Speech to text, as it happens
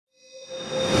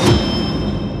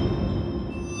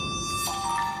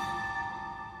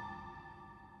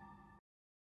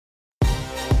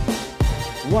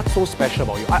what's so special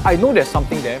about you? I know there's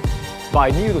something there, but I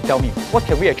need you to tell me, what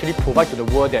can we actually provide to the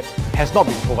world that has not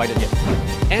been provided yet?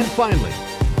 And finally,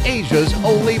 Asia's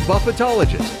only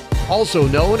Buffettologist, also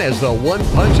known as the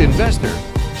One-Punch Investor,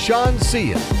 Sean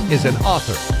Sia is an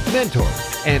author, mentor,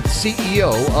 and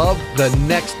CEO of The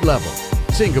Next Level,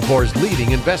 Singapore's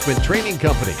leading investment training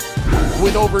company.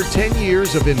 With over 10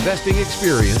 years of investing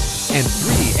experience and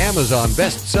 3 Amazon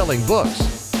best-selling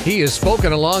books, he has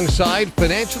spoken alongside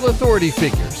financial authority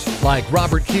figures like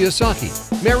Robert Kiyosaki,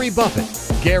 Mary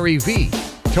Buffett, Gary Vee,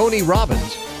 Tony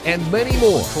Robbins, and many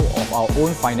more. Control of our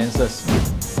own finances.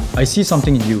 I see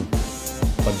something in you,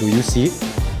 but do you see it?